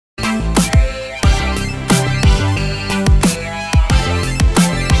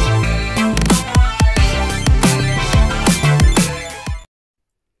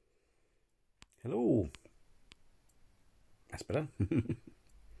better.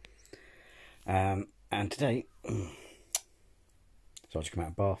 And today, so I just come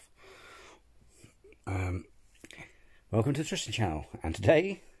out of bath. Welcome to the Tristan channel, and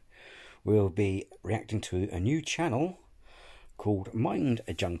today we'll be reacting to a new channel called Mind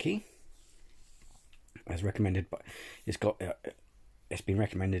a Junkie, as recommended by. It's been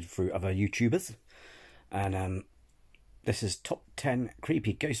recommended through other YouTubers, and this is top 10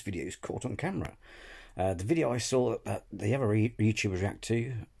 creepy ghost videos caught on camera. The video I saw that the other YouTubers react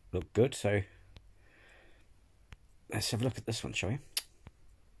to looked good, so let's have a look at this one, shall we?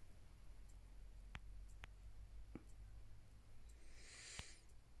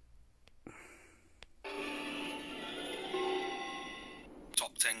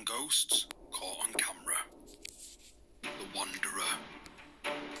 Top 10 ghosts caught on camera. The Wanderer.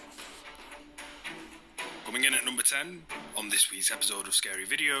 Coming in at number 10 on this week's episode of Scary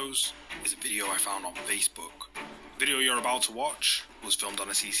Videos is a video I found on Facebook. The video you're about to watch was filmed on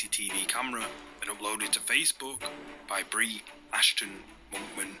a CCTV camera and uploaded to Facebook by Bree Ashton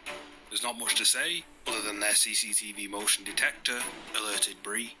Monkman. There's not much to say other than their CCTV motion detector alerted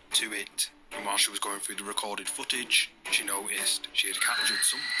Bree to it. And while she was going through the recorded footage, she noticed she had captured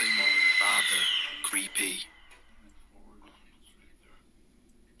something rather creepy.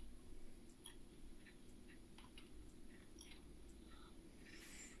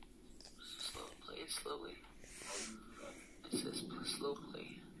 Slowly. It says slow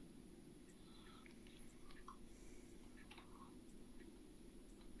play.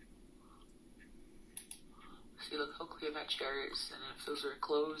 See, look how clear that chair is, and if those were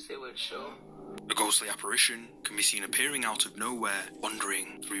closed, they would show. A ghostly apparition can be seen appearing out of nowhere,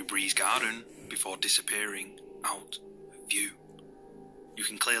 wandering through Bree's garden before disappearing out of view. You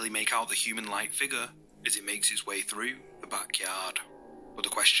can clearly make out the human-like figure as it makes its way through the backyard. But the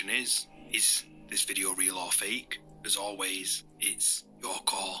question is this video real or fake? As always, it's your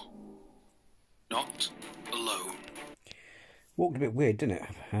call. Not alone. Walked a bit weird, didn't it?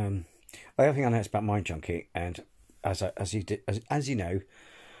 The other thing I know is about Mind Junkie, and as you know,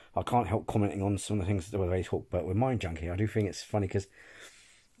 I can't help commenting on some of the things that they talk about with Mind Junkie. I do think it's funny because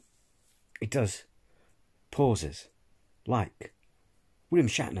it does pauses like William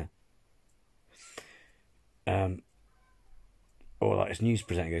Shatner, or like this news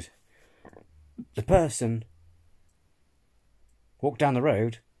presenter goes, the person walked down the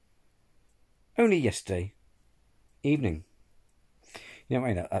road only yesterday evening. You know what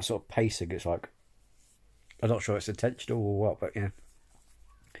I mean? That sort of pacing, it's like, I'm not sure it's intentional or what, but yeah.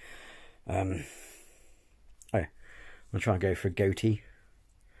 I'm trying to go for a goatee.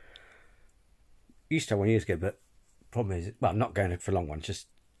 Used to have one years ago, but problem is, well, I'm not going for a long one, just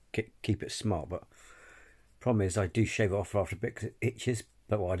keep it smart, but problem is I do shave it off after a bit because it itches.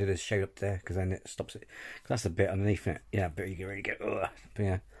 But what I did is shave up there because then it stops it. Because that's the bit underneath it. Yeah, but you can really get. Ugh. But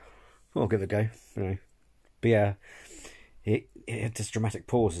yeah, I'll give it a go. Anyway. But yeah, it had this dramatic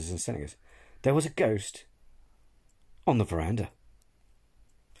pauses and then it goes, there was a ghost on the veranda.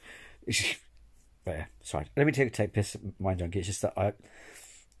 But yeah, sorry. Let me take piss, Mind Junkie. It's just that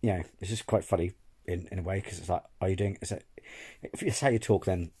it's just quite funny in a way because it's like, are you doing? Is it? If it's how you talk,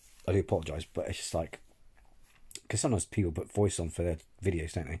 then I do apologise. But it's just like. Because sometimes people put voice on for their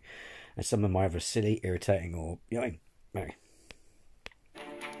videos, don't they? And some of them are either silly, irritating, or, you know what I mean?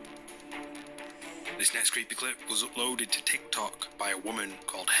 This next creepy clip was uploaded to TikTok by a woman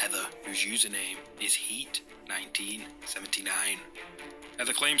called Heather, whose username is Heat1979.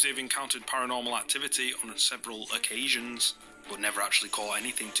 Heather claims they've encountered paranormal activity on several occasions, but never actually caught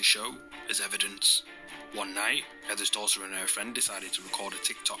anything to show as evidence. One night, Heather's daughter and her friend decided to record a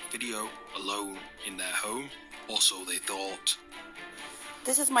TikTok video alone in their home, or so they thought.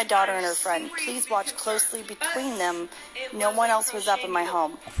 This is my daughter and her friend. Please watch closely between them. No one else was up in my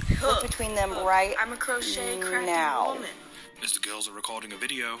home. Look between them right now. As the girls are recording a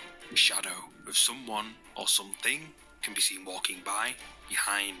video, a shadow of someone or something can be seen walking by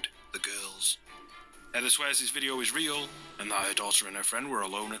behind the girls. Heather swears this video is real and that her daughter and her friend were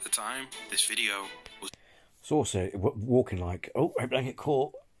alone at the time. This video was... It's also walking like, oh, I hope I don't get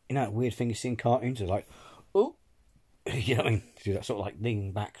caught. You know that weird thing you see in cartoons? It's like, oh, you know what I mean? To do that sort of like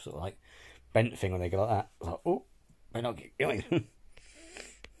leaning back, sort of like bent thing when they go like that. It's like, oh, may not get going.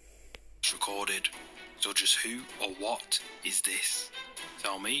 It's recorded. So just who or what is this?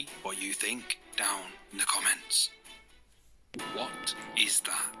 Tell me what you think down in the comments. What is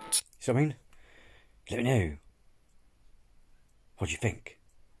that? So I mean, let me know. What do you think?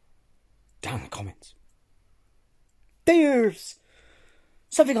 Down in the comments. There's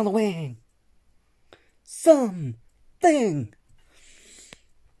something on the wing. Something.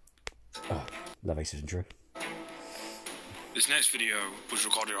 Oh, love Aces and Drew. This next video was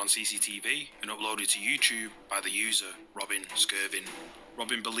recorded on CCTV and uploaded to YouTube by the user Robin Skirvin.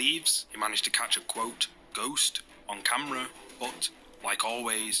 Robin believes he managed to catch a, quote, ghost on camera, but, like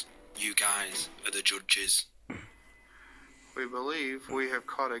always, you guys are the judges. We believe we have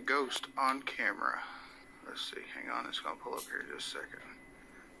caught a ghost on camera. Let's see, hang on, it's gonna pull up here in just a second.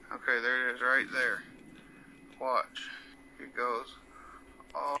 Okay, there it is right there. Watch. It goes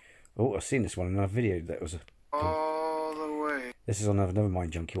all... Oh, I've seen this one in another video. That was all the way. This is on another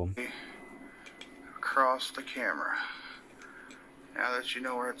Mind Junkie one. Across the camera. Now that you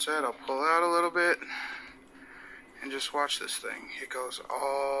know where it's at, I'll pull out a little bit and just watch this thing. It goes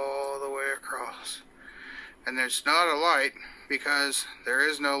all the way across. And there's not a light because there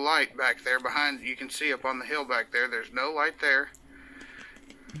is no light back there behind. You can see up on the hill back there. There's no light there.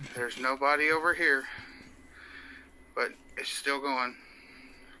 There's nobody over here. But it's still going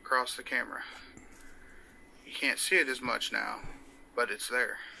across the camera. You can't see it as much now, but it's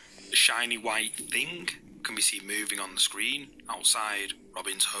there. The shiny white thing can be seen moving on the screen outside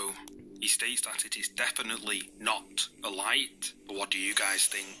Robin's home. He states that it is definitely not a light, but what do you guys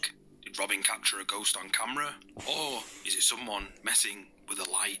think? Did Robin capture a ghost on camera, or is it someone messing with a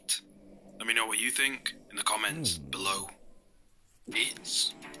light? Let me know what you think in the comments below.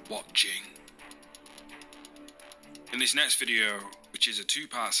 It's watching. In this next video, which is a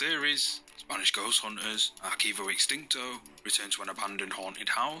two-part series, Spanish ghost hunters Archivo Extincto return to an abandoned haunted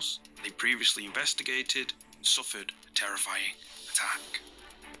house they previously investigated and suffered a terrifying attack.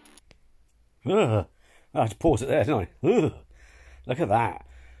 I had to pause it there, didn't I? Look at that.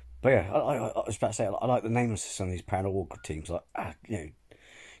 But yeah, I was about to say, I like the names of some of these paranormal teams. Like, you know,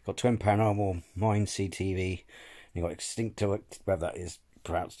 got Twin Paranormal, Mind CTV, you got Extincto, whatever that is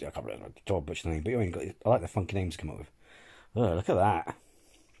pronounced. I can't remember the job butcher name, but you know, I like the funky names to come up with. Look at that.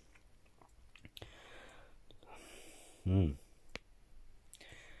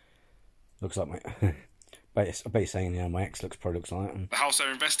 Looks like my... I bet you're saying, you know, my ex probably looks like that. The house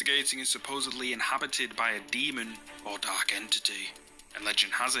they're investigating is supposedly inhabited by a demon or dark entity, and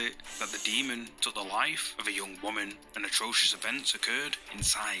legend has it that the demon took the life of a young woman and atrocious events occurred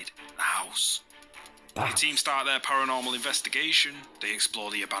inside the house. The team start their paranormal investigation. They explore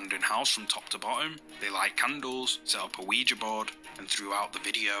the abandoned house from top to bottom. They light candles, set up a Ouija board, and throughout the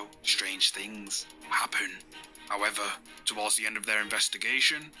video, strange things happen. However, towards the end of their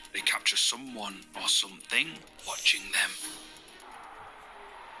investigation, they capture someone or something watching them.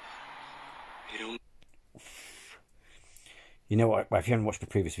 You know what? If you haven't watched the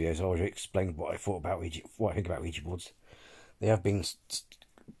previous videos, I already explained what I thought about what I think about Ouija boards. They have been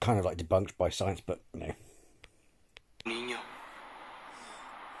kind of like debunked by science, but you know. Niño.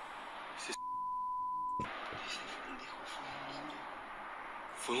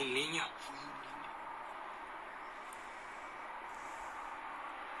 Fue un niño.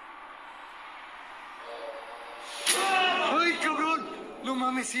 ¡Ay, cabrón! No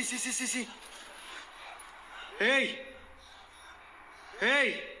mames, sí. ¡Hey!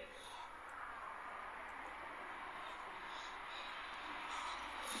 ¡Hey!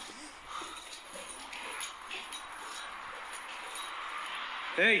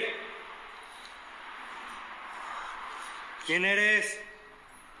 ¡Hey! ¿Quién eres?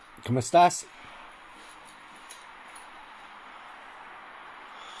 ¿Cómo estás?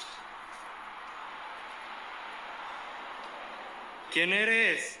 ¿Quién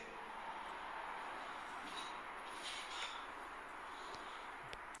eres?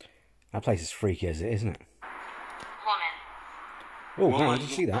 That place is freaky as it is, isn't it? Woman. Oh, hang on, did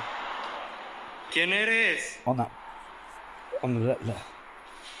you see that? ¿Quién eres? On the left.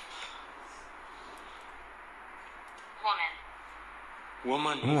 Woman.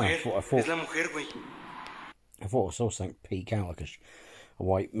 Woman, mujer. I thought- Es la mujer, güey. I thought I saw something peek out like a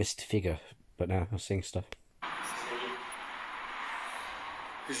white mist figure, but now I'm seeing stuff.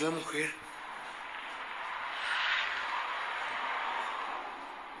 Es la mujer.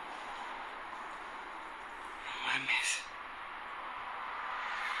 No mames.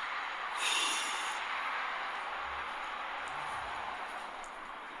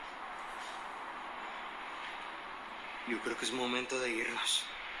 Yo creo que es momento de irnos.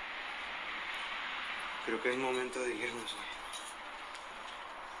 Creo que es momento de irnos,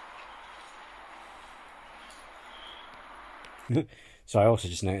 güey. So I also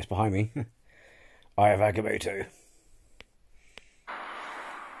just noticed behind me, I have Agamotto.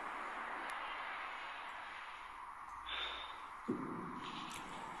 ¿Me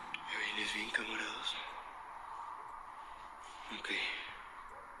vienes bien, camaradas? Ok.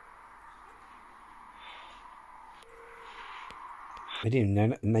 They didn't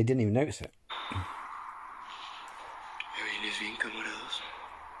even notice it. ¿Me vienes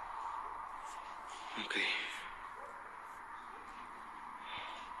Okay.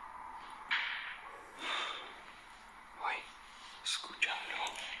 Oye, escúchalo.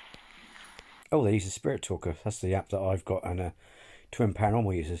 Oh, they use a Spirit Talker. That's the app that I've got and Twin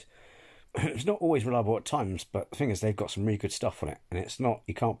Paranormal uses. It's not always reliable at times, but the thing is they've got some really good stuff on it. And it's not,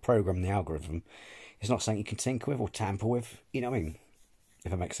 you can't program the algorithm. It's not something you can tinker with or tamper with. You know what I mean?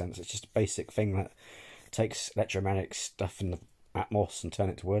 If that makes sense. It's just a basic thing that takes electromagnetic stuff in the atmos and turn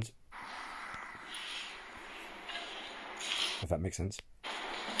it to words. If that makes sense.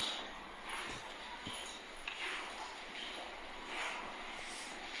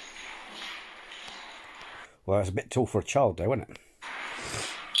 Well, it's a bit tall for a child though, isn't it?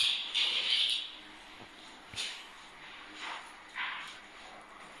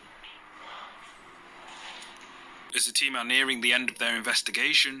 As the team are nearing the end of their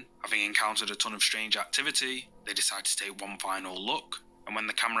investigation, having encountered a ton of strange activity, they decide to take one final look, and when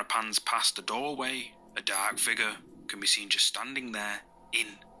the camera pans past the doorway, a dark figure can be seen just standing there in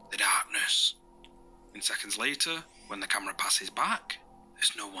the darkness. And seconds later, when the camera passes back,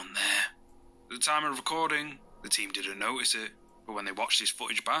 there's no one there. At the time of recording, the team didn't notice it, but when they watched this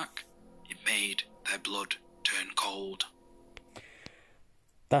footage back, it made their blood turn cold.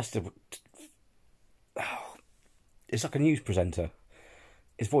 That's the... Oh, it's like a news presenter.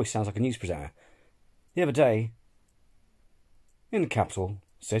 His voice sounds like a news presenter. The other day, in the capital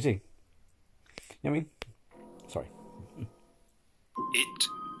city. You know what I mean? Sorry. It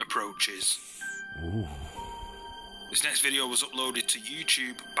approaches. Ooh. This next video was uploaded to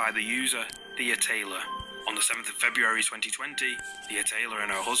YouTube by the user Thea Taylor. On the 7th of February 2020, Thea Taylor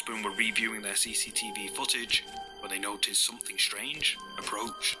and her husband were reviewing their CCTV footage when they noticed something strange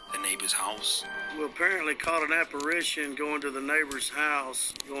approach their neighbour's house. We apparently caught an apparition going to the neighbor's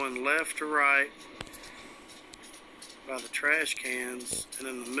house, going left to right by the trash cans, and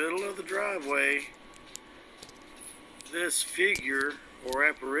in the middle of the driveway, this figure or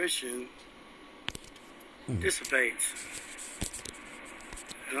apparition dissipates.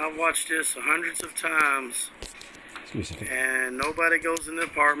 And I've watched this hundreds of times, and nobody goes in the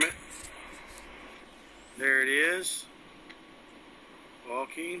apartment. There it is,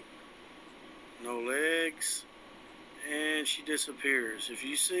 walking, no legs, and she disappears. If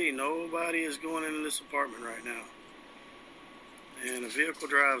you see, nobody is going into this apartment right now. And a vehicle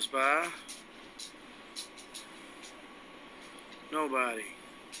drives by. Nobody.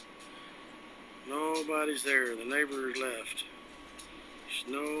 Nobody's there. The neighbor left. There's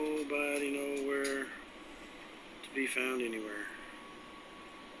nobody nowhere to be found anywhere.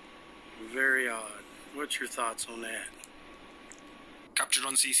 Very odd. What's your thoughts on that? Captured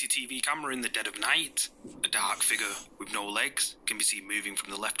on CCTV camera in the dead of night, a dark figure with no legs can be seen moving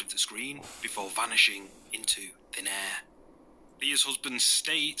from the left of the screen before vanishing into thin air. Thea's husband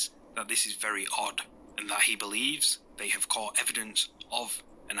states that this is very odd and that he believes they have caught evidence of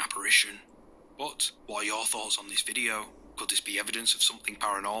an apparition. But what are your thoughts on this video? Could this be evidence of something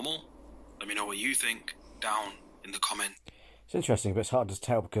paranormal? Let me know what you think down in the comment. It's interesting, but it's hard to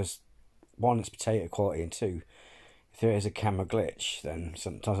tell because one, it's potato quality, and two, if there is a camera glitch, then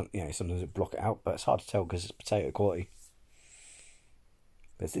sometimes it block it out. But it's hard to tell because it's potato quality.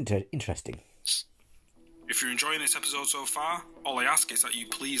 But it's interesting. If you're enjoying this episode so far, all I ask is that you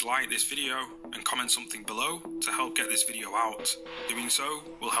please like this video and comment something below to help get this video out. Doing so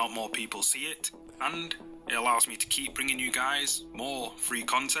will help more people see it, and it allows me to keep bringing you guys more free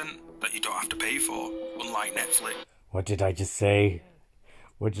content that you don't have to pay for, unlike Netflix. What did I just say?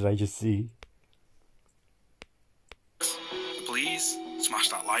 What did I just see? Please smash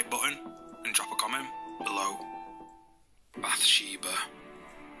that like button and drop a comment below. Bathsheba.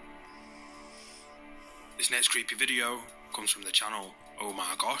 This next creepy video comes from the channel Oh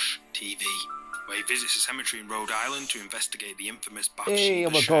My Gosh TV, where he visits a cemetery in Rhode Island to investigate the infamous Bathsheba Hey,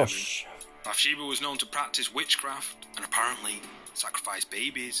 oh my Sherman. gosh. Bathsheba was known to practice witchcraft and apparently sacrifice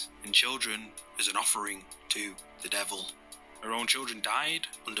babies and children as an offering to the devil. Her own children died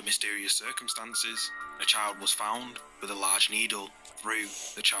under mysterious circumstances. A child was found with a large needle through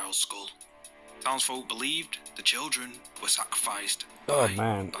the child's skull. Townsfolk believed the children were sacrificed by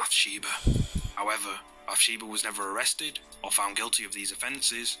Bathsheba. However, Bathsheba was never arrested or found guilty of these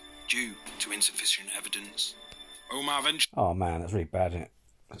offences due to insufficient evidence. Omar eventually... Oh man, that's really bad, isn't it?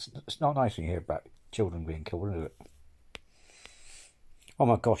 It's not nice when you hear about children being killed, is it? Oh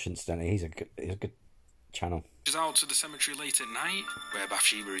my gosh, incidentally, he's a good channel. She's out to the cemetery late at night, where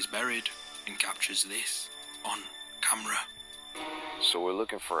Bathsheba is buried, and captures this on camera. So we're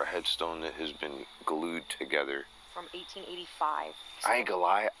looking for a headstone that has been glued together. From 1885. I ain't gonna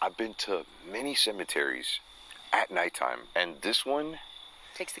lie, I've been to many cemeteries at nighttime, and this one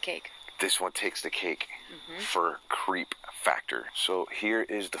takes the cake. this one takes the cake for creep factor. So here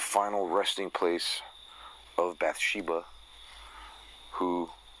is the final resting place of Bathsheba, who...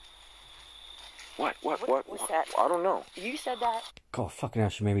 What? What's that? I don't know. You said that? God, fucking hell,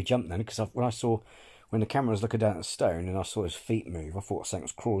 she made me jump then, because when the camera was looking down at the stone and I saw his feet move, I thought something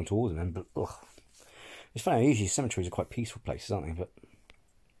was crawling towards him then, but ugh. It's funny, usually cemeteries are quite peaceful places, aren't they? But...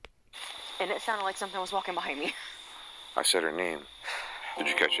 And it sounded like something was walking behind me. I said her name. Did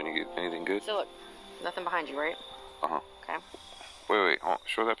you catch anything good? So look, nothing behind you, right? Uh-huh. Okay. Wait.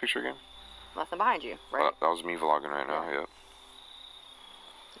 Show that picture again. Nothing behind you, right? That was me vlogging right now, yeah.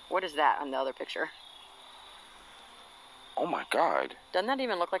 What is that on the other picture? Oh my God. Doesn't that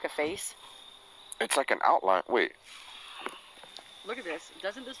even look like a face? It's like an outline. Wait. Look at this.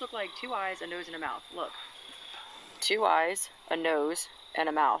 Doesn't this look like 2 eyes, a nose, and a mouth? Look. 2 eyes, a nose, and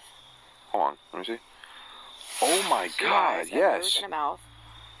a mouth. Hold on. Let me see. Oh my 2 God, eyes, yes. a nose, and a mouth.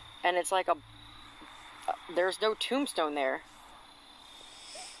 And it's like there's no tombstone there.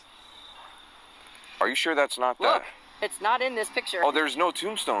 Are you sure that's not Look, that? it's not in this picture. Oh, there's no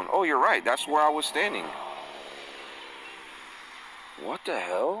tombstone. Oh, you're right. That's where I was standing. What the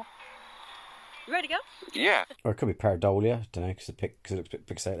hell? You ready to go? Yeah. Or it could be pareidolia, I don't know, because it looks a bit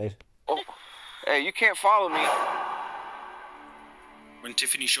pixelated. Oh, hey, you can't follow me. When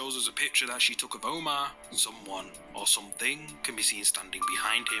Tiffany shows us a picture that she took of Omar, someone or something can be seen standing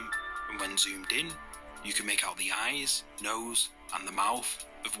behind him, and when zoomed in, you can make out the eyes, nose, and the mouth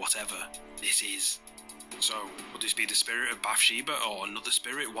of whatever this is. So, would this be the spirit of Bathsheba or another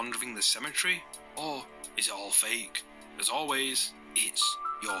spirit wandering the cemetery? Or is it all fake? As always, it's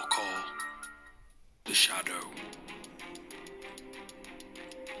your call. The Shadow.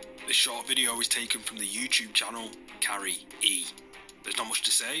 This short video is taken from the YouTube channel Carrie E. There's not much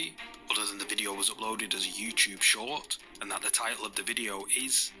to say, other than the video was uploaded as a YouTube short, and that the title of the video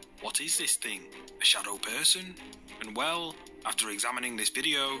is, what is this thing? A shadow person? And well, after examining this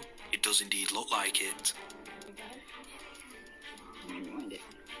video, it does indeed look like it.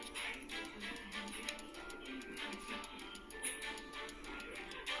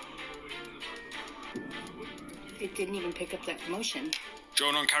 It didn't even pick up that motion.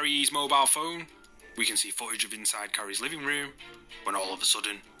 Shown on Carrie E's mobile phone, we can see footage of inside Carrie's living room, when all of a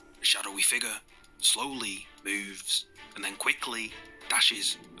sudden, a shadowy figure slowly moves, and then quickly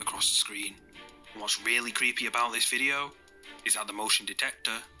dashes across the screen. And what's really creepy about this video is that the motion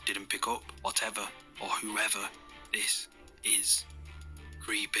detector didn't pick up whatever or whoever this is.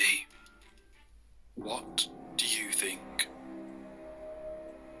 Creepy. What do you think?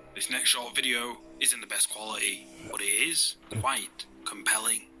 This next short video isn't the best quality, but it is quite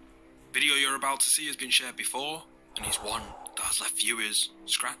compelling. The video you're about to see has been shared before, and is one that has left viewers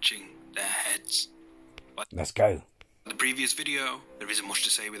scratching their heads. But Let's go. the previous video, there isn't much to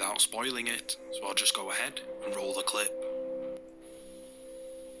say without spoiling it, so I'll just go ahead and roll the clip.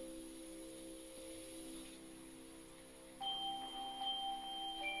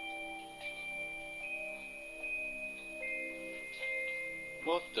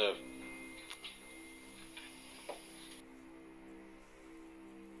 What the...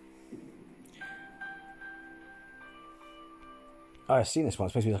 I've seen this one.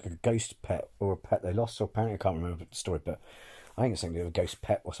 It's supposed to be like a ghost pet or a pet they lost, so apparently I can't remember the story, but I think it's something to do with a ghost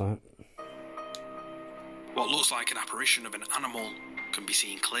pet or something. What looks like an apparition of an animal can be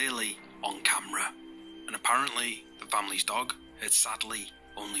seen clearly on camera, and apparently the family's dog had sadly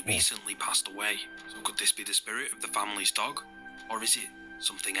only recently passed away. So could this be the spirit of the family's dog, or is it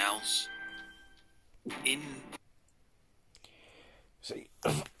something else? See,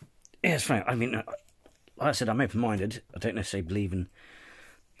 yeah, it's funny. I mean, like I said, I'm open-minded. I don't necessarily believe in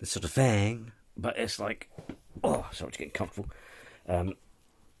this sort of thing, but it's like, oh, sorry, it's getting comfortable.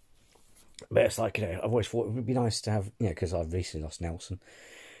 But it's like, you know, I've always thought it would be nice to have, you know, because I've recently lost Nelson.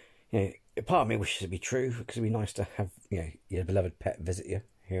 You know, part of me wishes it to be true, because it'd be nice to have, you know, your beloved pet visit you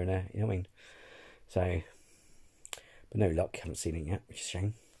here and there. You know what I mean? So, but no luck. Haven't seen it yet, which is a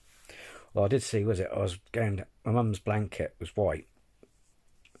shame. Well, I did see, my mum's blanket was white,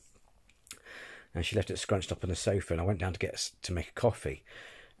 and she left it scrunched up on the sofa, and I went down to make a coffee,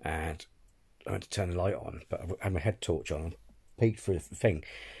 and I went to turn the light on, but I had my head torch on, and peeked through the thing,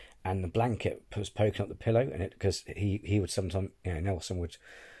 and the blanket was poking up the pillow, and because he would sometimes, you know, Nelson would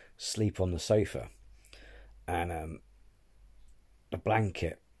sleep on the sofa, and the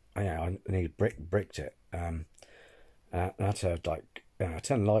blanket, I nearly bricked it, and I had to I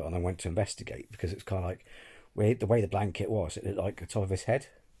turned the light on and went to investigate, because it's kind of like the way the blanket was, it looked like the top of his head.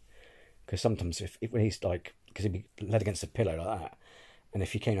 Because sometimes when he's like, because he'd be led against a pillow like that, and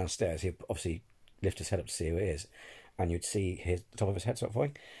if he came downstairs, he'd obviously lift his head up to see who it is, and you'd see the top of his head sort of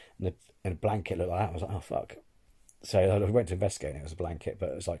thing, and a blanket looked like that. I was like, oh fuck. So I went to investigate, and it was a blanket, but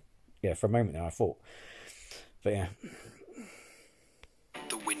it was like, yeah, for a moment there I thought, but yeah.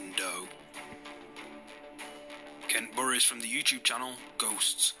 The window. Kent Burris from the YouTube channel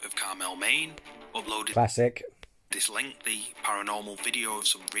Ghosts of Carmel, Maine, uploaded Classic. this lengthy paranormal video of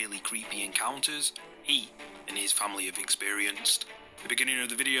some really creepy encounters he and his family have experienced. At the beginning of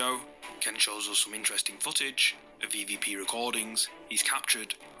the video, Ken shows us some interesting footage of EVP recordings he's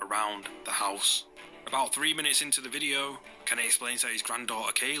captured around the house. About 3 minutes into the video, Ken explains that his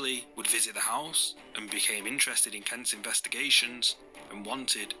granddaughter Kaylee would visit the house and became interested in Kent's investigations and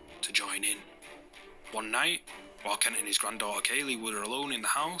wanted to join in. One night, while Kent and his granddaughter Kaylee were alone in the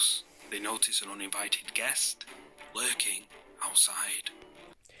house, they noticed an uninvited guest lurking outside.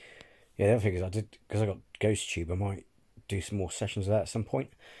 Yeah, the other thing is because I got GhostTube, I might do some more sessions of that at some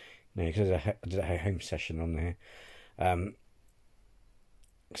point. You know, because I did a home session on there.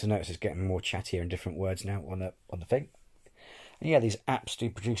 Because I notice it's getting more chattier and different words now on the thing. And yeah, these apps do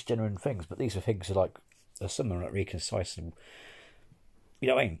produce genuine things, but these are things that like, there's some that are like really concise and, you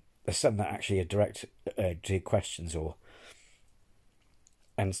know what I mean? There's some that actually are direct to questions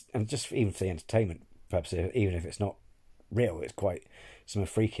and just even for the entertainment purposes, even if it's not real, it's quite some are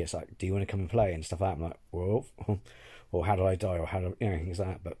freaky. It's like, do you want to come and play and stuff like that? I'm like, well, or how do I die, or how do, you know, things like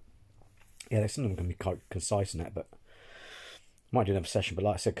that. But yeah, there's some of them can be quite concise in that, but I might do another session. But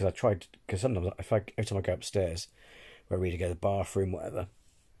like I said, because sometimes every time I go upstairs, where I read to go to the bathroom, whatever,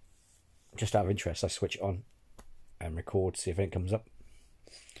 just out of interest, I switch it on and record, see if anything comes up.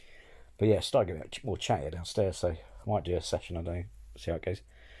 But yeah, start getting more chatty downstairs, so I might do a session. I don't know, see how it goes.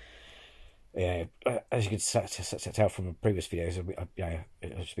 Yeah, as you can tell from the previous videos,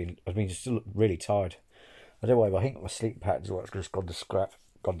 I've been just really tired. I don't know why, but I think my sleep patterns are just gone to scrap,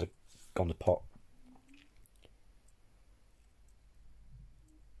 gone to pot.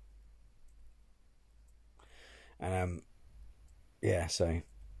 And yeah, so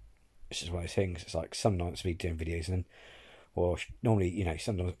it's just one of those things. It's like some nights we doing videos, and then, or normally, you know,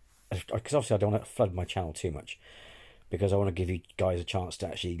 sometimes, because obviously I don't want to flood my channel too much, because I want to give you guys a chance to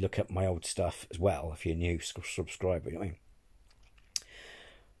actually look at my old stuff as well, if you're new subscriber, you know what I mean?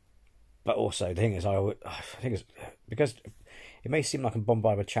 But also, the thing is, I think it's, because it may seem like I'm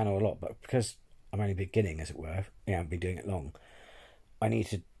bombarded my channel a lot, but because I'm only beginning, as it were, you know, I haven't been doing it long, I need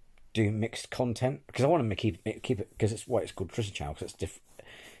to do mixed content, because I want to keep it, because it's why it's called Tristan Channel, because it's different.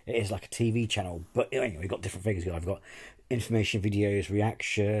 It is like a TV channel, but anyway, we've got different things. I've got information videos,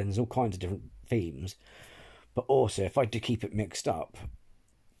 reactions, all kinds of different themes. But also, if I do keep it mixed up,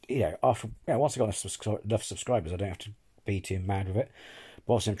 you know, once I've got enough subscribers, I don't have to be too mad with it.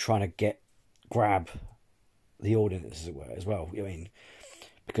 But also, I'm trying to grab the audience, as it were, as well. You know what I mean?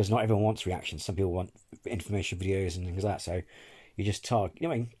 Because not everyone wants reactions. Some people want information videos and things like that. So you just target, you know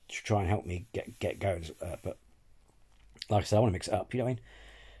what I mean, to try and help me get going. But like I said, I want to mix it up, you know what I mean,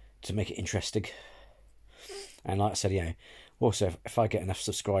 to make it interesting. And like I said, you know, also if I get enough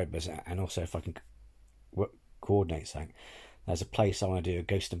subscribers, and also if I can coordinate something, there's a place I want to do a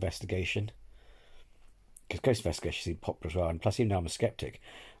ghost investigation, because ghost investigation seems popular as well. And plus, even though I'm a skeptic,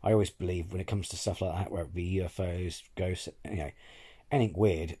 I always believe when it comes to stuff like that, where it be UFOs, ghosts, you know, anything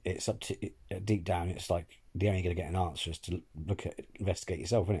weird, it's up to deep down, it's like the only going to get an answer is to investigate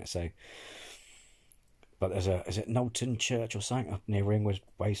yourself, isn't it? So, but is it Knowlton Church or something up near Ringwood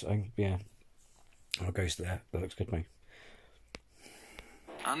Way, something? Yeah, I'll go there. That looks good to me.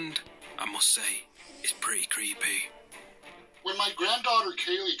 And I must say, it's pretty creepy. When my granddaughter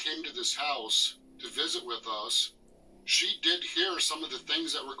Kaylee came to this house to visit with us, she did hear some of the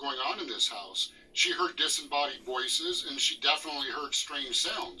things that were going on in this house. She heard disembodied voices, and she definitely heard strange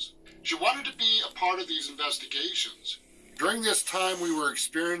sounds. She wanted to be a part of these investigations. During this time, we were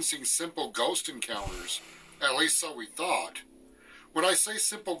experiencing simple ghost encounters. At least so we thought. When I say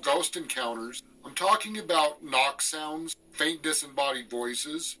simple ghost encounters, I'm talking about knock sounds, faint disembodied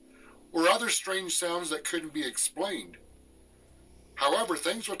voices, or other strange sounds that couldn't be explained. However,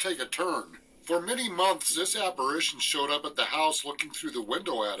 things would take a turn. For many months, this apparition showed up at the house looking through the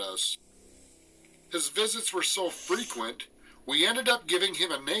window at us. His visits were so frequent, we ended up giving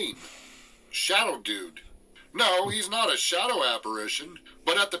him a name. Shadow Dude. No, he's not a shadow apparition,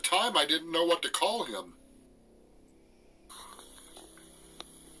 but at the time I didn't know what to call him.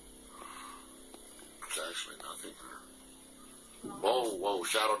 It's actually nothing. Whoa,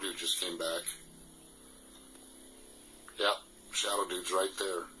 Shadow Dude just came back. Yep, Shadow Dude's right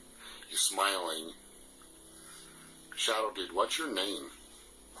there. He's smiling. Shadow Dude, what's your name?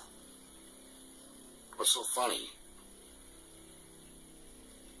 What's so funny?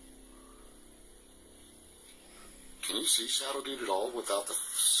 Can you see Shadow Dude at all without the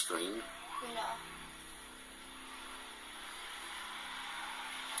screen? No.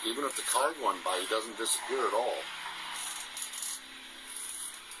 Even if the card went by, he doesn't disappear at all.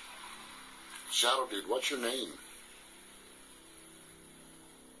 Shadow Dude, what's your name?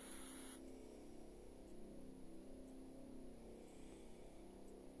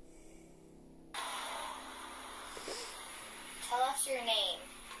 Tell us your name.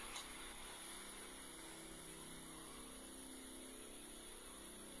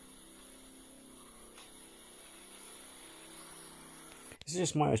 Is it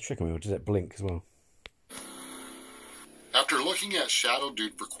just my eyes tricking me, or does it blink as well? After looking at Shadow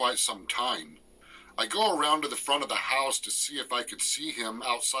Dude for quite some time, I go around to the front of the house to see if I could see him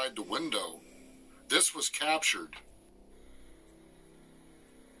outside the window. This was captured.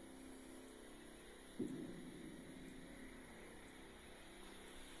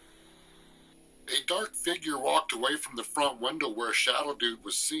 A dark figure walked away from the front window where Shadow Dude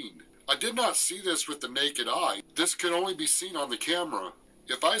was seen. I did not see this with the naked eye. This could only be seen on the camera.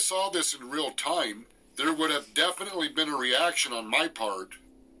 If I saw this in real time, there would have definitely been a reaction on my part.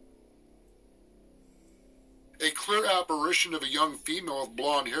 A clear apparition of a young female with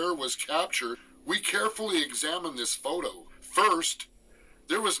blonde hair was captured. We carefully examined this photo. First,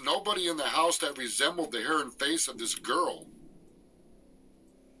 there was nobody in the house that resembled the hair and face of this girl.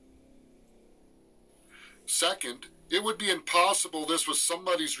 Second, it would be impossible this was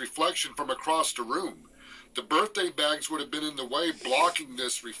somebody's reflection from across the room. The birthday bags would have been in the way, blocking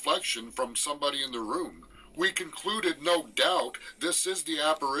this reflection from somebody in the room. We concluded, no doubt, this is the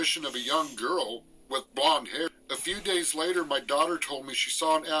apparition of a young girl with blonde hair. A few days later, my daughter told me she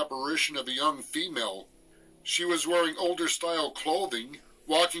saw an apparition of a young female. She was wearing older style clothing,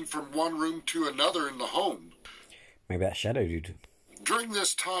 walking from one room to another in the home. Maybe that Shadow Dude. During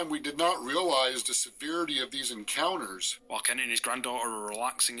this time, we did not realize the severity of these encounters. While Ken and his granddaughter are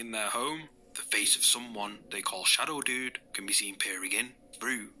relaxing in their home, the face of someone they call Shadow Dude can be seen peering in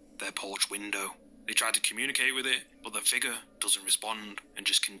through their porch window. They try to communicate with it, but the figure doesn't respond and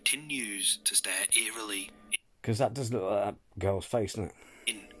just continues to stare eerily Because that does look like that girl's face, doesn't it?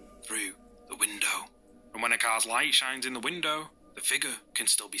 in through the window. And when a car's light shines in the window, the figure can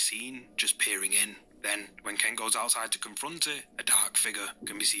still be seen just peering in. Then, when Ken goes outside to confront it, a dark figure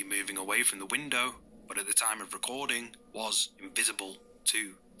can be seen moving away from the window, but at the time of recording was invisible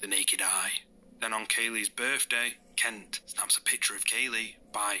to the naked eye. Then on Kaylee's birthday, Kent snaps a picture of Kaylee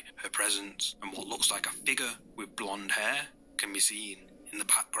by her presents, and what looks like a figure with blonde hair can be seen in the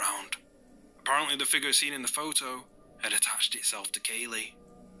background. Apparently the figure seen in the photo had attached itself to Kaylee.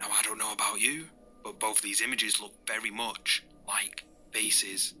 Now I don't know about you, but both these images look very much like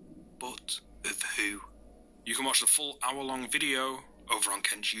faces, but of who? You can watch the full hour-long video over on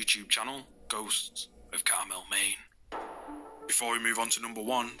Kent's YouTube channel, Ghosts of Carmel, Maine. Before we move on to number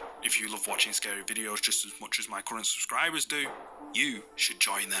 1, if you love watching scary videos just as much as my current subscribers do, you should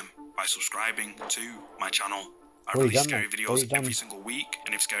join them by subscribing to my channel. I release scary videos every single week,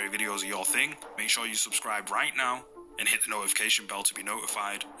 and if scary videos are your thing, make sure you subscribe right now and hit the notification bell to be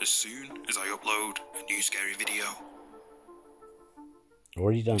notified as soon as I upload a new scary video.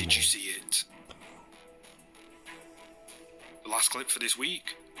 Already done. Did you see it? The last clip for this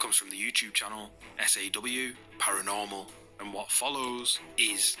week comes from the YouTube channel SAW Paranormal, and what follows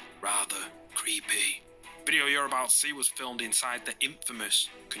is rather creepy. The video you're about to see was filmed inside the infamous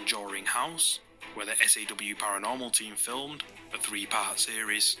Conjuring house, where the SAW Paranormal team filmed a 3-part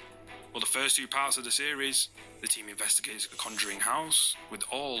series. Well, the first 2 parts of the series, the team investigates a conjuring house with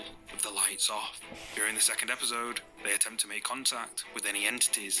all of the lights off. During the second episode, they attempt to make contact with any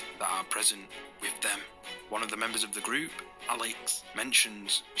entities that are present with them. One of the members of the group, Alex,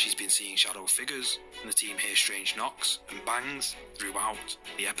 mentions she's been seeing shadow figures, and the team hears strange knocks and bangs throughout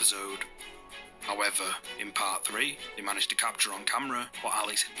the episode. However, in part 3, they managed to capture on camera what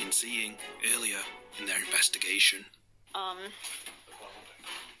Alex had been seeing earlier in their investigation.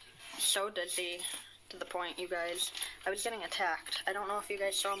 So deadly to the point, you guys. I was getting attacked. I don't know if you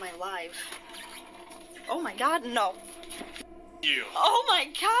guys saw my live. Oh my god, no. You. Oh my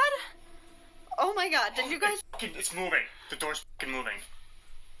god! Oh my god, did you guys... It's moving. The door's fucking moving.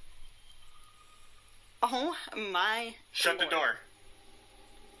 Oh my... Shut the door.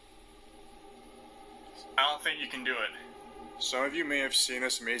 I don't think you can do it. Some of you may have seen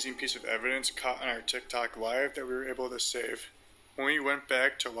this amazing piece of evidence caught on our TikTok live that we were able to save. When we went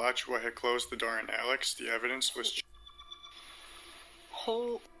back to watch what had closed the door on Alex, the evidence was...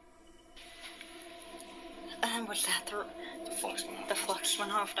 Whole... what's that? The flux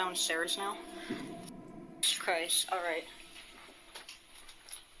went off downstairs now? Jesus Christ, alright.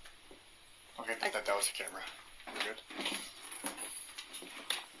 Okay, that was the camera. Good.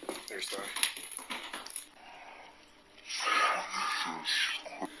 There's the...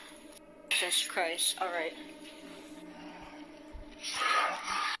 Jesus Christ. Alright.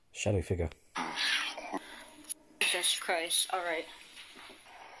 Shadow figure. Jesus Christ. Alright.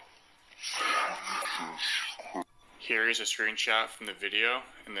 Here is a screenshot from the video,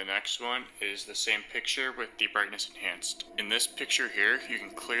 and the next one is the same picture with the brightness enhanced. In this picture here, you can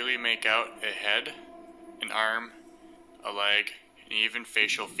clearly make out a head, an arm, a leg, and even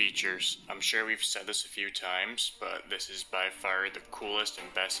facial features. I'm sure we've said this a few times, but this is by far the coolest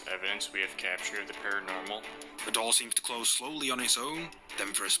and best evidence we have captured of the paranormal. The door seems to close slowly on its own,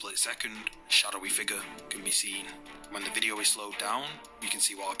 then for a split second, a shadowy figure can be seen. When the video is slowed down, you can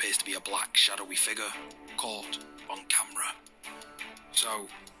see what appears to be a black shadowy figure caught on camera. So,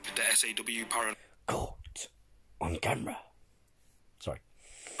 did the SAW Caught on camera. Sorry.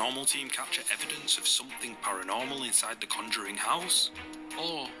 Paranormal team capture evidence of something paranormal inside the Conjuring house?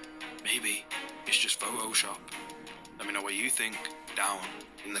 Or maybe it's just Photoshop? Let me know what you think down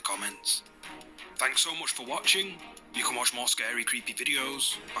in the comments. Thanks so much for watching. You can watch more scary, creepy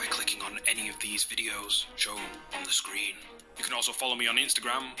videos by clicking on any of these videos shown on the screen. You can also follow me on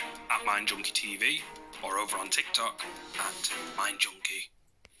Instagram at MindJunkieTV or over on TikTok at MindJunkie.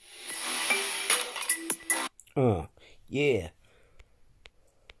 Yeah.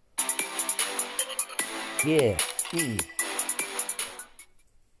 Yeah.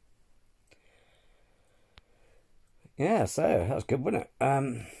 Yeah, so that was good, wasn't it?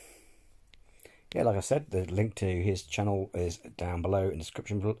 Yeah, like I said, the link to his channel is down below in the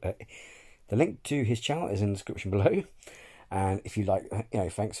description. The link to his channel is in the description below. And if you like,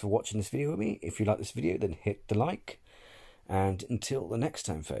 thanks for watching this video with me. If you like this video, then hit the like. And until the next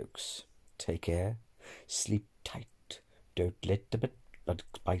time, folks, take care, sleep tight, don't let the bugs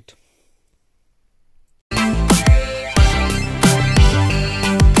bite.